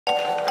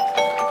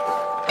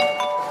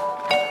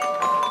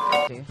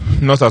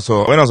Not at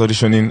all. When I was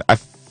auditioning,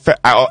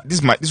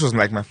 this was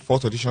like my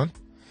fourth audition,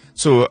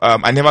 so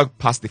I never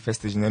passed the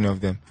first stage in any of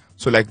them.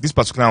 So like this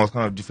particular one was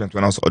kind of different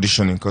when I was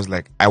auditioning, because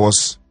like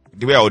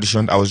the way I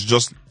auditioned, I was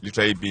just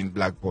literally being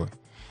black boy,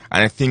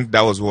 and I think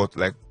that was what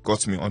like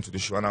got me onto the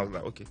show. And I was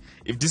like, okay,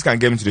 if this can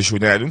get me to the show,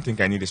 then I don't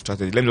think I need a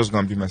strategy. Let me just go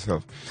and be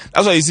myself.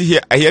 That's why you see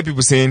here. I hear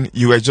people saying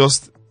you were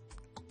just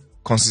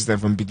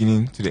consistent from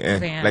beginning to the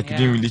end. Like you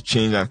didn't really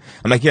change. And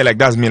I'm like, yeah, like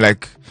that's me.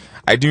 Like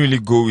I didn't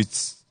really go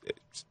with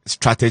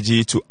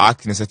strategy to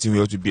act in a certain way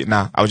or to be.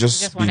 Nah, I was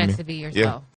just wanted being me. to be yourself. Yeah.